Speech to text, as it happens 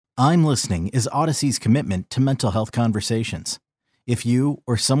I'm Listening is Odyssey's commitment to mental health conversations. If you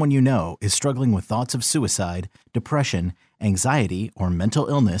or someone you know is struggling with thoughts of suicide, depression, anxiety, or mental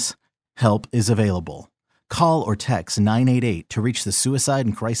illness, help is available. Call or text 988 to reach the Suicide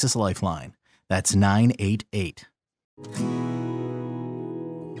and Crisis Lifeline. That's 988.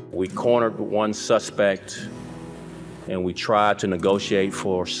 We cornered one suspect and we tried to negotiate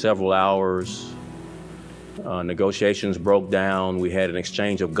for several hours. Negotiations broke down. We had an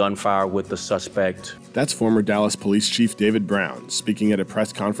exchange of gunfire with the suspect. That's former Dallas Police Chief David Brown speaking at a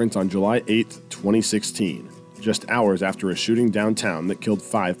press conference on July 8, 2016, just hours after a shooting downtown that killed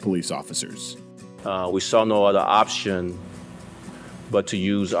 5 police officers. We saw no other option but to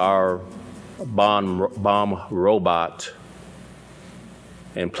use our bomb robot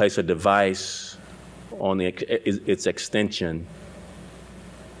and place a device on its extension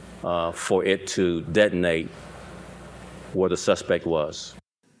for it to detonate where the suspect was.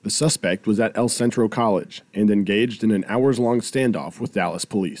 The suspect was at El Centro College and engaged in an hours-long standoff with Dallas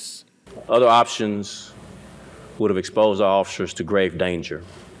police. Other options would have exposed our officers to grave danger.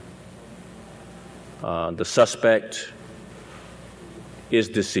 The suspect is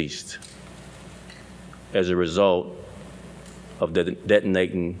deceased as a result of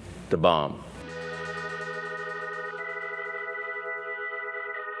detonating the bomb.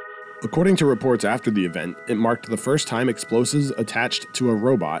 According to reports after the event, it marked the first time explosives attached to a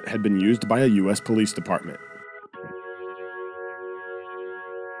robot had been used by a U.S. police department.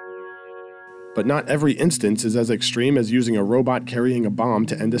 But not every instance is as extreme as using a robot carrying a bomb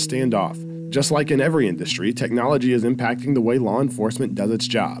to end a standoff. Just like in every industry, technology is impacting the way law enforcement does its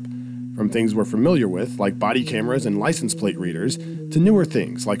job. From things we're familiar with, like body cameras and license plate readers, to newer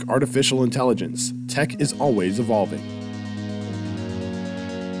things like artificial intelligence, tech is always evolving.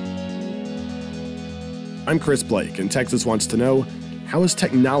 I'm Chris Blake, and Texas Wants to Know, how is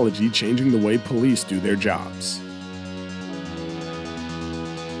technology changing the way police do their jobs?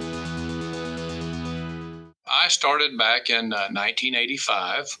 I started back in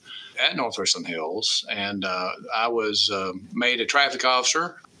 1985 at North Richland Hills, and I was made a traffic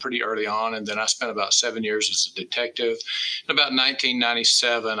officer pretty early on, and then I spent about 7 years as a detective. In about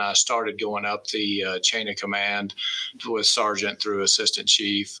 1997, I started going up the chain of command with sergeant through assistant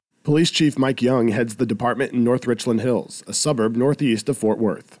chief. Police Chief Mike Young heads the department in North Richland Hills, a suburb northeast of Fort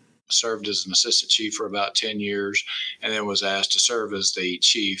Worth. Served as an assistant chief for about 10 years, and then was asked to serve as the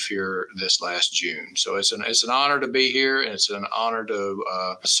chief here this last June. So it's an honor to be here, and it's an honor to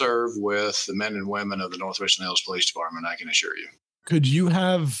serve with the men and women of the North Richland Hills Police Department, I can assure you. Could you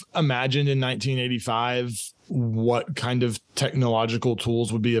have imagined in 1985 what kind of technological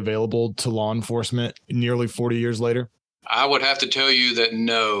tools would be available to law enforcement nearly 40 years later? I would have to tell you that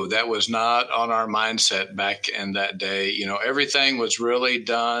no, that was not on our mindset back in that day. You know, everything was really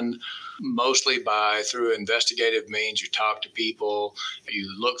done mostly through investigative means. You talk to people, you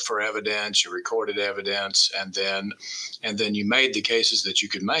look for evidence, you recorded evidence, and then you made the cases that you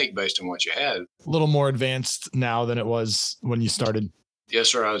could make based on what you had. A little more advanced now than it was when you started. Yes,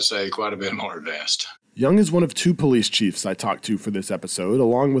 sir, I would say quite a bit more advanced. Young is one of 2 police chiefs I talked to for this episode,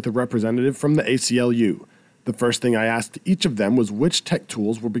 along with a representative from the ACLU. The first thing I asked each of them was which tech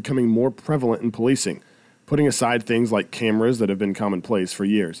tools were becoming more prevalent in policing, putting aside things like cameras that have been commonplace for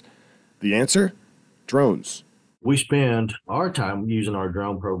years. The answer? Drones. We spend our time using our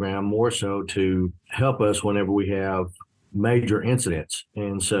drone program more so to help us whenever we have major incidents.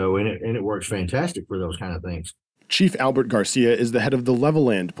 And it works fantastic for those kind of things. Chief Albert Garcia is the head of the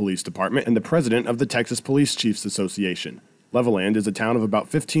Levelland Police Department and the president of the Texas Police Chiefs Association. Levelland is a town of about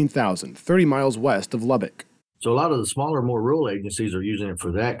 15,000, 30 miles west of Lubbock. So a lot of the smaller, more rural agencies are using it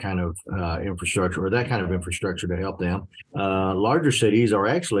for that kind of infrastructure, or that kind of infrastructure to help them. Larger cities are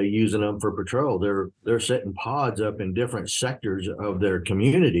actually using them for patrol. They're setting pods up in different sectors of their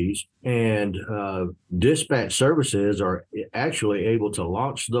communities, and dispatch services are actually able to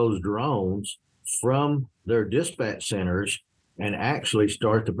launch those drones from their dispatch centers and actually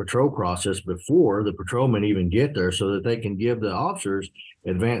start the patrol process before the patrolmen even get there, so that they can give the officers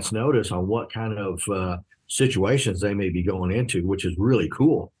advance notice on what kind of situations they may be going into, which is really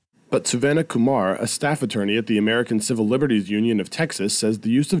cool. But Suvana Kumar, a staff attorney at the American Civil Liberties Union of Texas, says the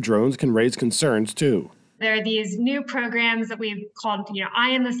use of drones can raise concerns too. There are these new programs that we've called,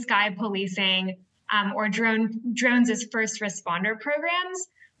 eye in the sky policing, or drones as first responder programs,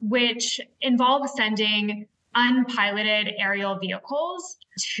 which involve sending unpiloted aerial vehicles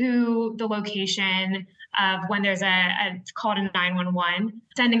to the location of when there's a call to 911,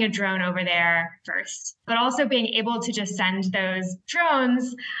 sending a drone over there first, but also being able to just send those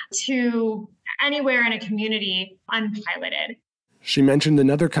drones to anywhere in a community unpiloted. She mentioned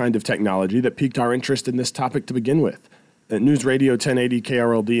another kind of technology that piqued our interest in this topic to begin with. At News Radio 1080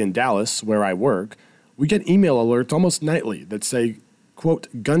 KRLD in Dallas, where I work, we get email alerts almost nightly that say, quote,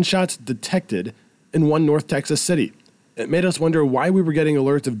 gunshots detected in one North Texas city. It made us wonder why we were getting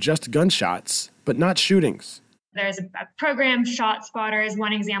alerts of just gunshots, but not shootings. There's a program, ShotSpotter is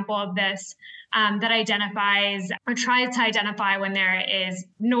one example of this, that identifies or tries to identify when there is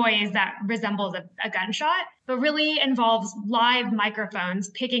noise that resembles a gunshot, but really involves live microphones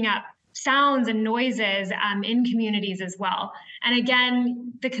picking up sounds and noises in communities as well. And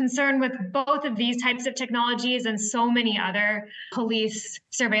again, the concern with both of these types of technologies and so many other police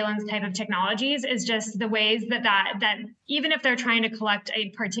surveillance type of technologies is just the ways that even if they're trying to collect a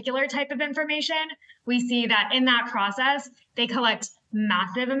particular type of information, we see that in that process, they collect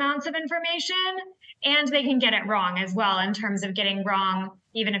massive amounts of information and they can get it wrong as well in terms of getting wrong.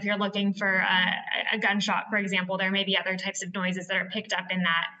 Even if you're looking for a gunshot, for example, there may be other types of noises that are picked up in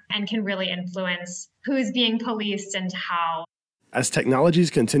that and can really influence who's being policed and how. As technologies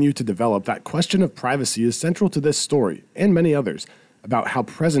continue to develop, that question of privacy is central to this story and many others about how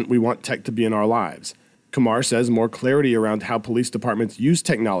present we want tech to be in our lives. Kumar says more clarity around how police departments use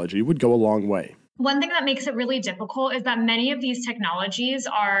technology would go a long way. One thing that makes it really difficult is that many of these technologies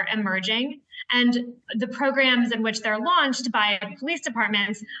are emerging, and the programs in which they're launched by police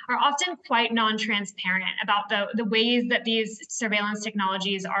departments are often quite non-transparent about the ways that these surveillance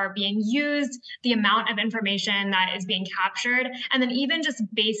technologies are being used, the amount of information that is being captured, and then even just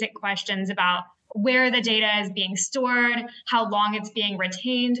basic questions about where the data is being stored, how long it's being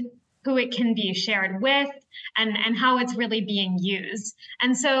retained, who it can be shared with, and how it's really being used.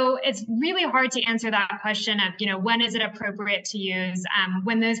 And so it's really hard to answer that question of, when is it appropriate to use,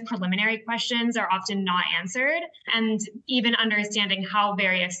 when those preliminary questions are often not answered, and even understanding how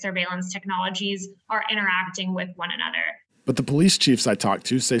various surveillance technologies are interacting with one another. But the police chiefs I talked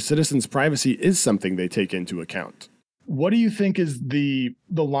to say citizens' privacy is something they take into account. What do you think is the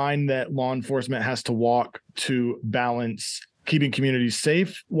line that law enforcement has to walk to balance keeping communities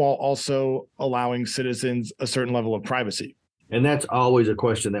safe while also allowing citizens a certain level of privacy? And that's always a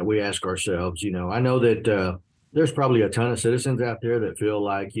question that we ask ourselves. I know that there's probably a ton of citizens out there that feel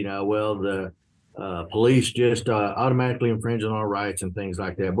like, the police just automatically infringe on our rights and things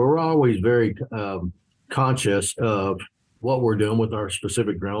like that. But we're always very conscious of what we're doing with our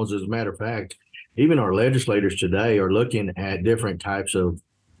specific drones. As a matter of fact, even our legislators today are looking at different types of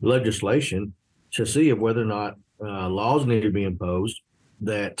legislation to see if whether or not laws need to be imposed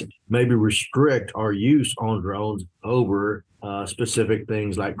that maybe restrict our use on drones over specific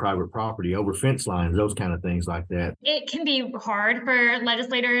things like private property, over fence lines, those kind of things like that. It can be hard for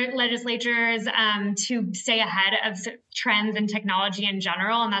legislatures to stay ahead of trends in technology in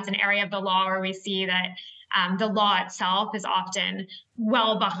general, and that's an area of the law where we see that the law itself is often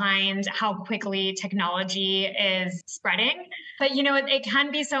well behind how quickly technology is spreading. But, it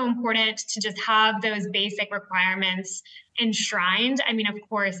can be so important to just have those basic requirements enshrined. I mean, of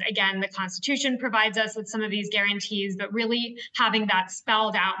course, again, the Constitution provides us with some of these guarantees, but really having that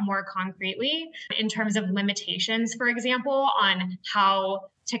spelled out more concretely in terms of limitations, for example, on how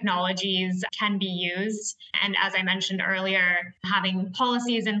technologies can be used. And as I mentioned earlier, having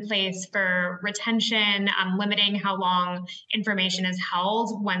policies in place for retention, limiting how long information is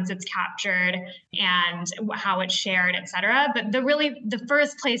held once it's captured and how it's shared, et cetera. But the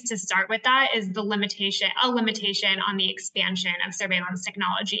first place to start with that is a limitation on the expansion of surveillance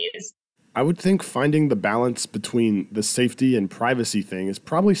technologies. I would think finding the balance between the safety and privacy thing is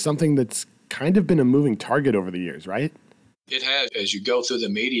probably something that's kind of been a moving target over the years, right? It has. As you go through the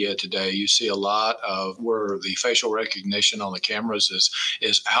media today, you see a lot of where the facial recognition on the cameras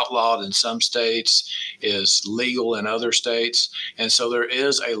is outlawed in some states, is legal in other states. And so there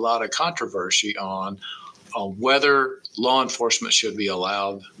is a lot of controversy on whether law enforcement should be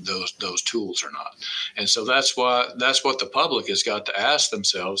allowed those tools or not. And so that's what the public has got to ask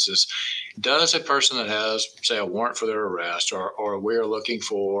themselves is, does a person that has, say, a warrant for their arrest, or we're looking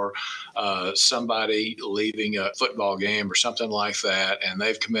for somebody leaving a football game or something like that, and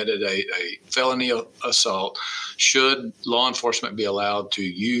they've committed a felony assault, should law enforcement be allowed to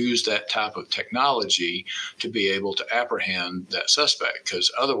use that type of technology to be able to apprehend that suspect?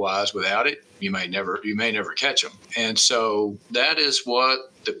 Because otherwise, without it, you may never catch them. And so that is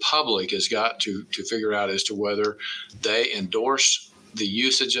what the public has got to figure out as to whether they endorse the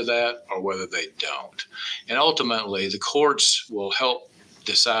usage of that or whether they don't. And ultimately, the courts will help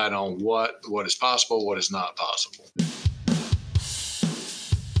decide on what is possible, what is not possible.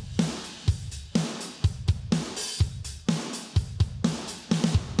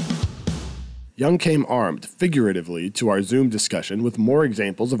 Young came armed, figuratively, to our Zoom discussion with more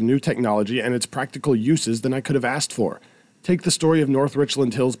examples of new technology and its practical uses than I could have asked for. Take the story of North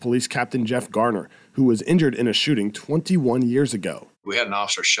Richland Hills Police Captain Jeff Garner, who was injured in a shooting 21 years ago. We had an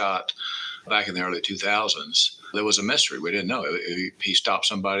officer shot back in the early 2000s. There was a mystery. We didn't know. He stopped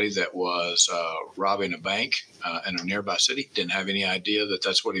somebody that was robbing a bank in a nearby city. Didn't have any idea that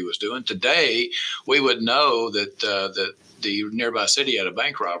that's what he was doing. Today, we would know that the nearby city had a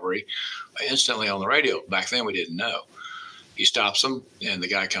bank robbery instantly on the radio. Back then, we didn't know. He stops them, and the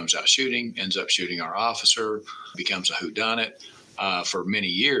guy comes out shooting, ends up shooting our officer, becomes a whodunit for many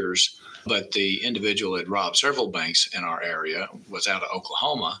years. But the individual had robbed several banks in our area, was out of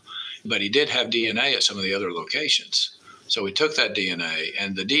Oklahoma, but he did have DNA at some of the other locations. So we took that DNA,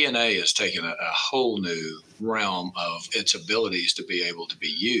 and the DNA has taken a whole new realm of its abilities to be able to be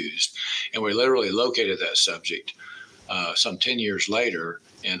used. And we literally located that subject some 10 years later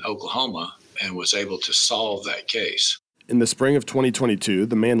in Oklahoma and was able to solve that case. In the spring of 2022,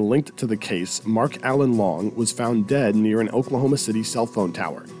 the man linked to the case, Mark Allen Long, was found dead near an Oklahoma City cell phone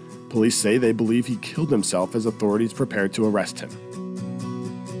tower. Police say they believe he killed himself as authorities prepared to arrest him.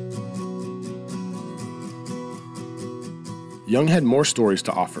 Young had more stories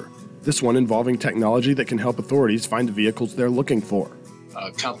to offer, this one involving technology that can help authorities find vehicles they're looking for.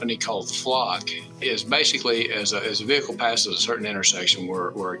 A company called Flock is basically, as a vehicle passes a certain intersection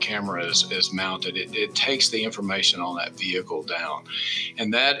where a camera is mounted, it takes the information on that vehicle down.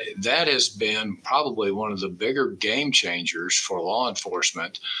 And that has been probably one of the bigger game changers for law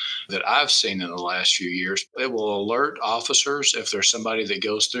enforcement that I've seen in the last few years. It will alert officers if there's somebody that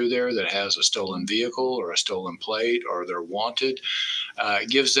goes through there that has a stolen vehicle or a stolen plate or they're wanted. It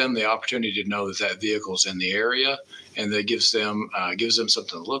gives them the opportunity to know that that vehicle's in the area, and that gives them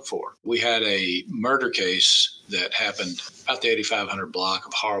something to look for. We had a murder case that happened about the 8500 block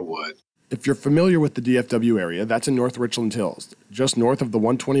of Harwood. If you're familiar with the DFW area, that's in North Richland Hills, just north of the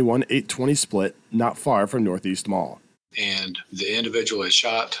 121-820 split, not far from Northeast Mall. And the individual had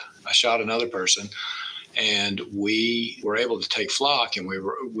shot another person, and we were able to take Flock, and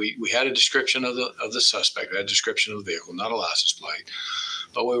we had a description of the suspect, we had a description of the vehicle, not a license plate.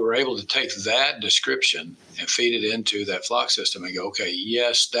 But we were able to take that description and feed it into that Flock system and go, okay,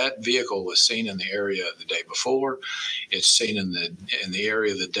 yes, that vehicle was seen in the area the day before. It's seen in the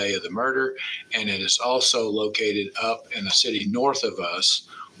area the day of the murder. And it is also located up in a city north of us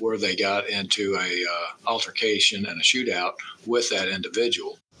where they got into a altercation and a shootout with that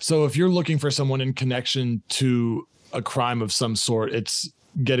individual. So if you're looking for someone in connection to a crime of some sort, it's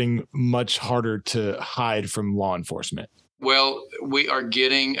getting much harder to hide from law enforcement. Well, we are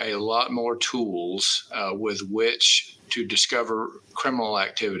getting a lot more tools with which to discover criminal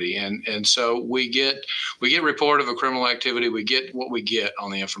activity. And so we get report of a criminal activity, we get what we get on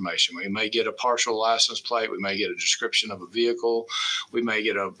the information. We may get a partial license plate, we may get a description of a vehicle, we may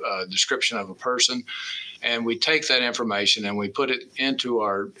get a description of a person. And we take that information and we put it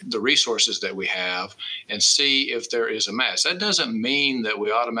into the resources that we have and see if there is a match. That doesn't mean that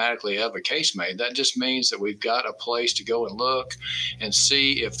we automatically have a case made. That just means that we've got a place to go and look and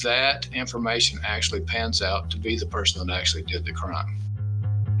see if that information actually pans out to be the person that actually did the crime.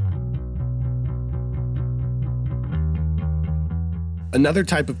 Another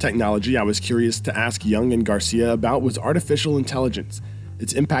type of technology I was curious to ask Young and Garcia about was artificial intelligence.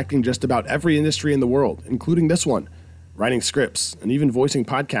 It's impacting just about every industry in the world, including this one, writing scripts and even voicing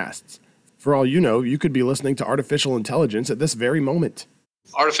podcasts. For all you know, you could be listening to artificial intelligence at this very moment.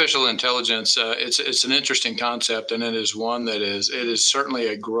 Artificial intelligence, it's an interesting concept, and it is one that is certainly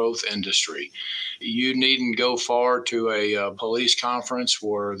a growth industry. You needn't go far to a police conference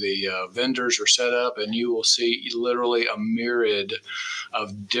where the vendors are set up, and you will see literally a myriad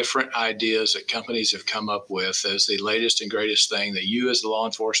of different ideas that companies have come up with as the latest and greatest thing that you as a law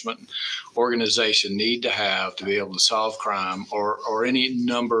enforcement organization need to have to be able to solve crime or any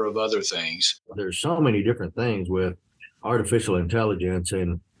number of other things. There's so many different things with artificial intelligence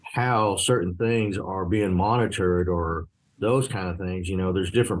and how certain things are being monitored or those kind of things. You know, there's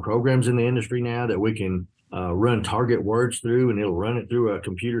different programs in the industry now that we can run target words through, and it'll run it through a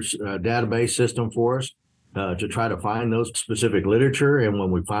computer database system for us to try to find those specific literature. And when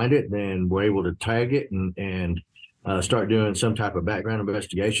we find it, then we're able to tag it and start doing some type of background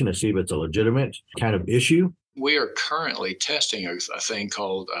investigation to see if it's a legitimate kind of issue. We are currently testing a thing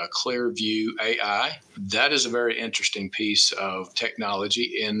called Clearview AI. That is a very interesting piece of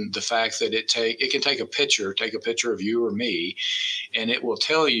technology in the fact that it can take a picture of you or me, and it will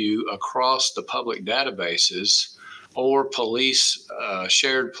tell you across the public databases or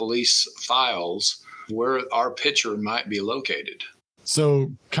shared police files where our picture might be located.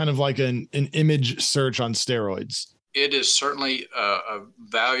 So kind of like an image search on steroids. It is certainly a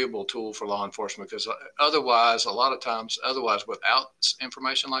valuable tool for law enforcement because otherwise, a lot of times, without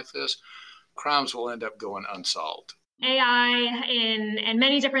information like this, crimes will end up going unsolved. AI in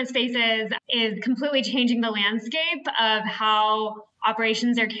many different spaces is completely changing the landscape of how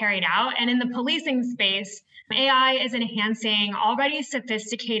operations are carried out. And in the policing space, AI is enhancing already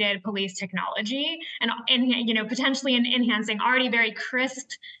sophisticated police technology and potentially enhancing already very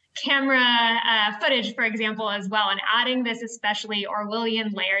crisp camera footage, for example, as well, and adding this especially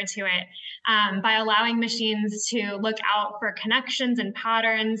Orwellian layer to it by allowing machines to look out for connections and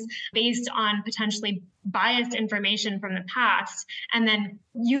patterns based on potentially biased information from the past, and then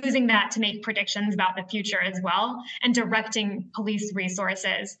using that to make predictions about the future as well, and directing police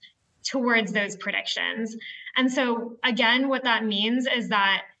resources towards those predictions. And so again, what that means is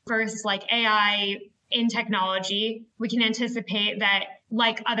that first, like AI in technology, we can anticipate that,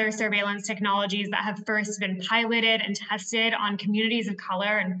 like other surveillance technologies that have first been piloted and tested on communities of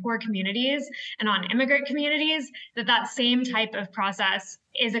color and poor communities and on immigrant communities, that same type of process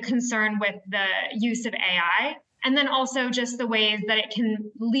is a concern with the use of AI. And then also just the ways that it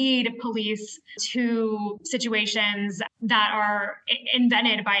can lead police to situations that are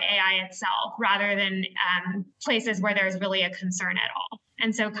invented by AI itself, rather than places where there's really a concern at all.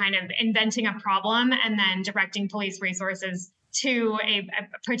 And so kind of inventing a problem and then directing police resources to a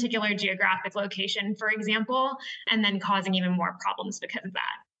particular geographic location, for example, and then causing even more problems because of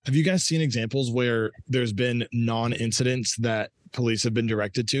that. Have you guys seen examples where there's been non-incidents that police have been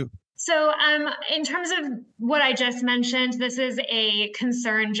directed to? So in terms of what I just mentioned, this is a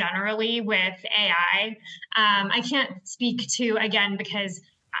concern generally with AI. I can't speak to, again, because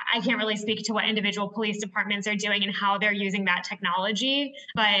I can't really speak to what individual police departments are doing and how they're using that technology,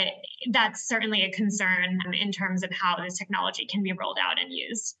 but that's certainly a concern in terms of how this technology can be rolled out and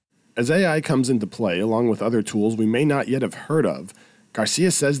used. As AI comes into play, along with other tools we may not yet have heard of,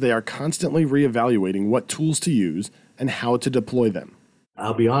 Garcia says they are constantly reevaluating what tools to use and how to deploy them.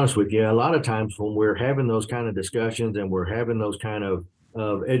 I'll be honest with you, a lot of times when we're having those kind of discussions and we're having those kind of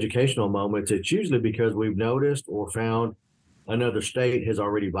educational moments, it's usually because we've noticed or found another state has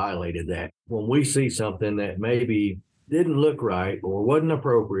already violated that. When we see something that maybe didn't look right or wasn't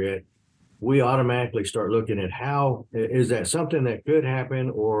appropriate, we automatically start looking at how is that something that could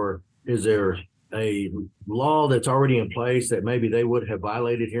happen, or is there a law that's already in place that maybe they would have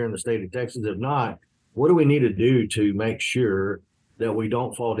violated here in the state of Texas? If not, what do we need to do to make sure that we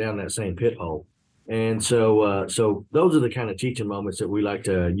don't fall down that same pit hole? And so those are the kind of teaching moments that we like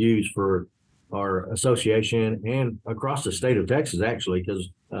to use for our association and across the state of Texas, actually, because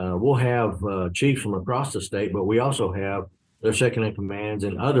we'll have chiefs from across the state, but we also have their second in commands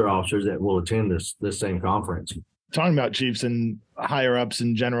and other officers that will attend this same conference. Talking about chiefs and higher ups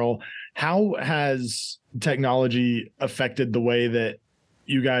in general, how has technology affected the way that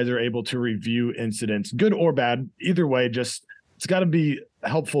you guys are able to review incidents, good or bad? Either way, just it's got to be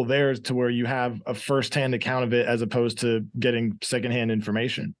helpful there to where you have a firsthand account of it as opposed to getting secondhand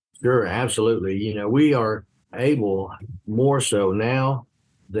information. Sure, absolutely. You know, we are able more so now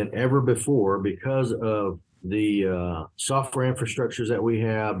than ever before because of the software infrastructures that we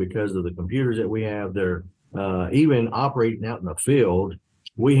have, because of the computers that we have. They're even operating out in the field.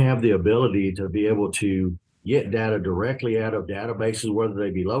 We have the ability to be able to get data directly out of databases, whether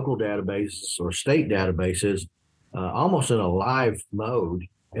they be local databases or state databases, almost in a live mode.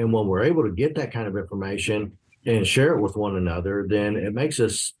 And when we're able to get that kind of information and share it with one another, then it makes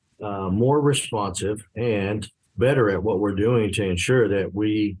us more responsive and better at what we're doing to ensure that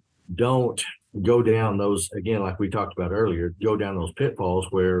we don't go down those, again, like we talked about earlier, go down those pitfalls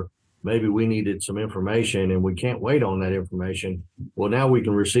where maybe we needed some information and we can't wait on that information. Well, now we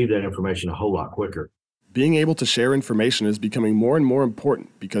can receive that information a whole lot quicker. Being able to share information is becoming more and more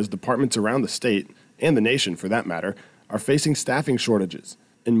important because departments around the state, and the nation for that matter, are facing staffing shortages.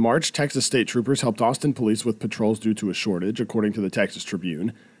 In March, Texas state troopers helped Austin police with patrols due to a shortage, according to the Texas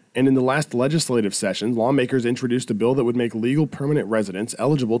Tribune. And in the last legislative session, lawmakers introduced a bill that would make legal permanent residents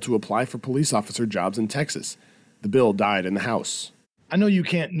eligible to apply for police officer jobs in Texas. The bill died in the House. I know you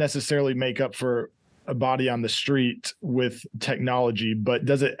can't necessarily make up for a body on the street with technology, but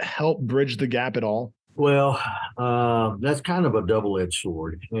does it help bridge the gap at all? Well, that's kind of a double-edged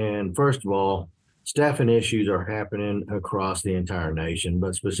sword. And first of all, staffing issues are happening across the entire nation,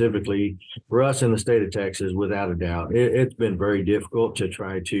 but specifically for us in the state of Texas, without a doubt, it's been very difficult to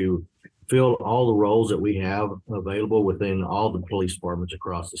try to fill all the roles that we have available within all the police departments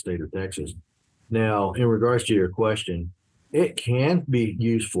across the state of Texas. Now, in regards to your question, it can be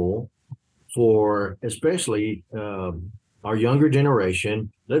useful for especially our younger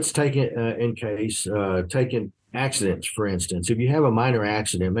generation, let's take it taking accidents, for instance. If you have a minor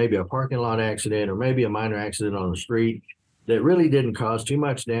accident, maybe a parking lot accident or maybe a minor accident on the street that really didn't cause too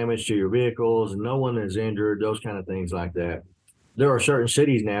much damage to your vehicles and no one is injured, those kind of things like that. There are certain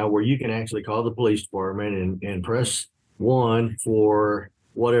cities now where you can actually call the police department and press 1 for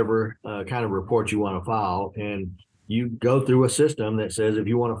whatever kind of report you want to file. And you go through a system that says if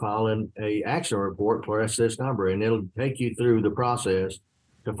you want to file a accident report, press this number, and it'll take you through the process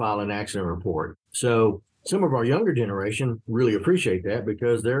to file an accident report. So some of our younger generation really appreciate that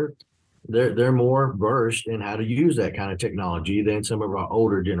because they're more versed in how to use that kind of technology than some of our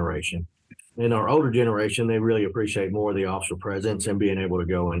older generation. In our older generation, they really appreciate more of the officer presence and being able to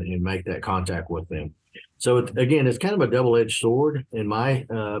go and make that contact with them. So again, it's kind of a double-edged sword, in my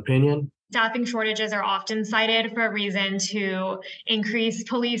opinion. Staffing shortages are often cited for a reason to increase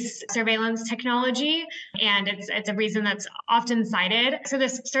police surveillance technology, and it's a reason that's often cited. So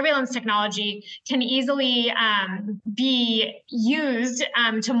this surveillance technology can easily be used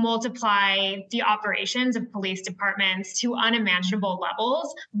to multiply the operations of police departments to unimaginable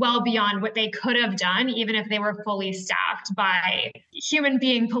levels, well beyond what they could have done, even if they were fully staffed by human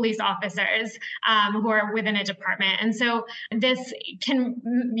being police officers who are within a department. And so this can,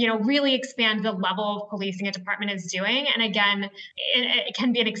 really expand the level of policing a department is doing. And again, it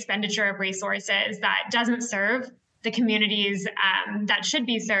can be an expenditure of resources that doesn't serve the communities that should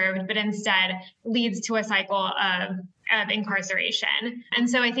be served, but instead leads to a cycle of incarceration. And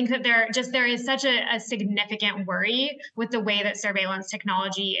so I think that there is such a significant worry with the way that surveillance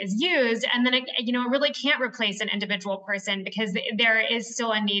technology is used. And then it really can't replace an individual person because there is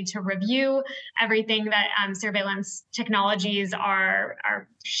still a need to review everything that surveillance technologies are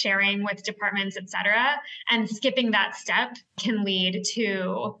sharing with departments, et cetera. And skipping that step can lead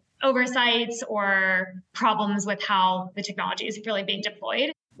to oversights or problems with how the technology is really being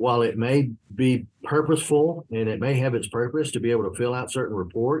deployed. While it may be purposeful and it may have its purpose to be able to fill out certain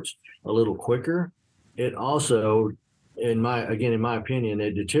reports a little quicker, it also, in my opinion,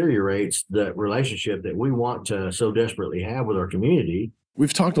 it deteriorates the relationship that we want to so desperately have with our community.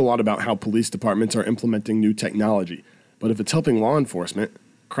 We've talked a lot about how police departments are implementing new technology, but if it's helping law enforcement,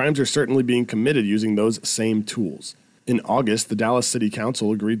 crimes are certainly being committed using those same tools. In August, the Dallas City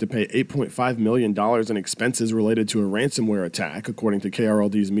Council agreed to pay $8.5 million in expenses related to a ransomware attack, according to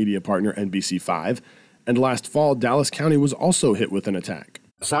KRLD's media partner NBC5. And last fall, Dallas County was also hit with an attack.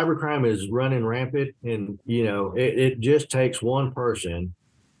 Cybercrime is running rampant, and it just takes one person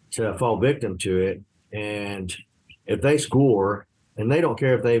to fall victim to it. And if they score, and they don't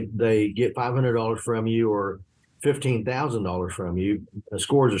care if they get $500 from you or $15,000 from you, a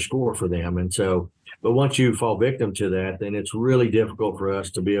score is a score for them. And so, but once you fall victim to that, then it's really difficult for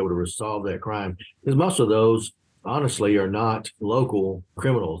us to be able to resolve that crime, because most of those honestly are not local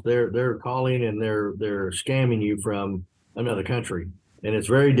criminals. They're calling and they're scamming you from another country, and it's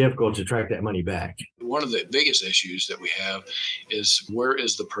very difficult to track that money back. One of the biggest issues that we have is, where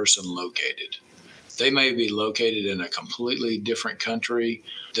is the person located? They may be located in a completely different country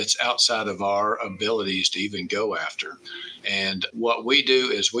that's outside of our abilities to even go after. And what we do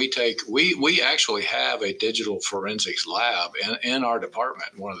is we actually have a digital forensics lab in our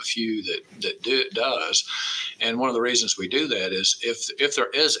department, one of the few that does. And one of the reasons we do that is if there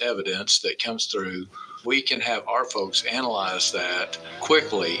is evidence that comes through, we can have our folks analyze that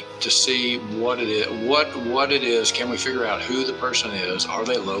quickly to see what it is. Can we figure out who the person is? Are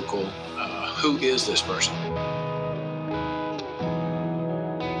they local? Who is this person?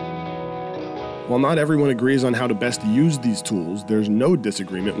 While not everyone agrees on how to best use these tools, there's no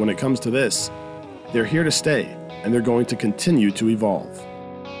disagreement when it comes to this. They're here to stay, and they're going to continue to evolve.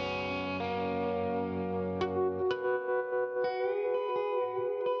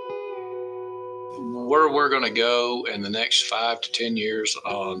 Where we're going to go in the next 5 to 10 years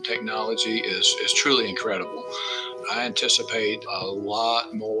on technology is truly incredible. I anticipate a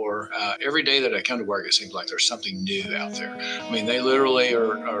lot more. Every day that I come to work, it seems like there's something new out there. I mean, they literally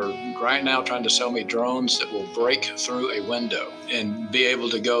are right now trying to sell me drones that will break through a window and be able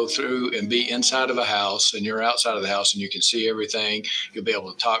to go through and be inside of a house, and you're outside of the house and you can see everything. You'll be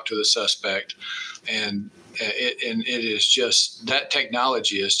able to talk to the suspect. And it is just, that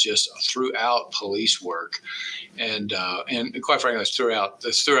technology is just throughout police work, and quite frankly, it's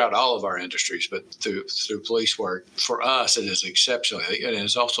throughout all of our industries. But through police work, for us, it is exceptionally, and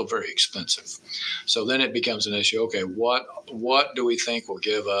it's also very expensive. So then it becomes an issue. Okay, what do we think will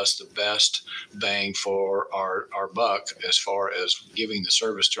give us the best bang for our buck as far as giving the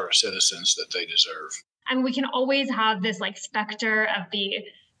service to our citizens that they deserve? And we can always have this specter of the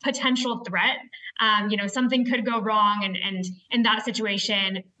potential threat. Something could go wrong. And in that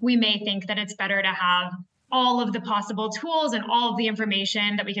situation, we may think that it's better to have all of the possible tools and all of the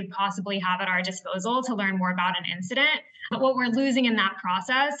information that we could possibly have at our disposal to learn more about an incident. But what we're losing in that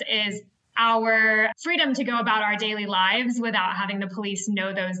process is our freedom to go about our daily lives without having the police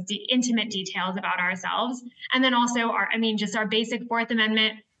know those intimate details about ourselves. And then also our basic Fourth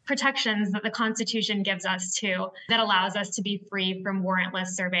Amendment protections that the Constitution gives us too, that allows us to be free from warrantless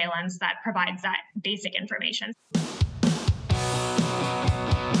surveillance that provides that basic information.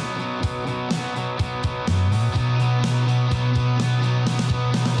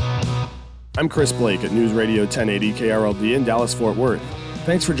 I'm Chris Blake at News Radio 1080 KRLD in Dallas-Fort Worth.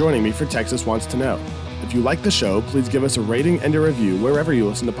 Thanks for joining me for Texas Wants to Know. If you like the show, please give us a rating and a review wherever you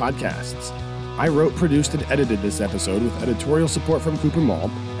listen to podcasts. I wrote, produced, and edited this episode with editorial support from Cooper Mall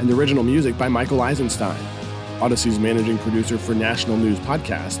and original music by Michael Eisenstein. Odyssey's managing producer for National News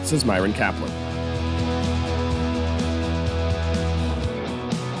Podcasts is Myron Kaplan.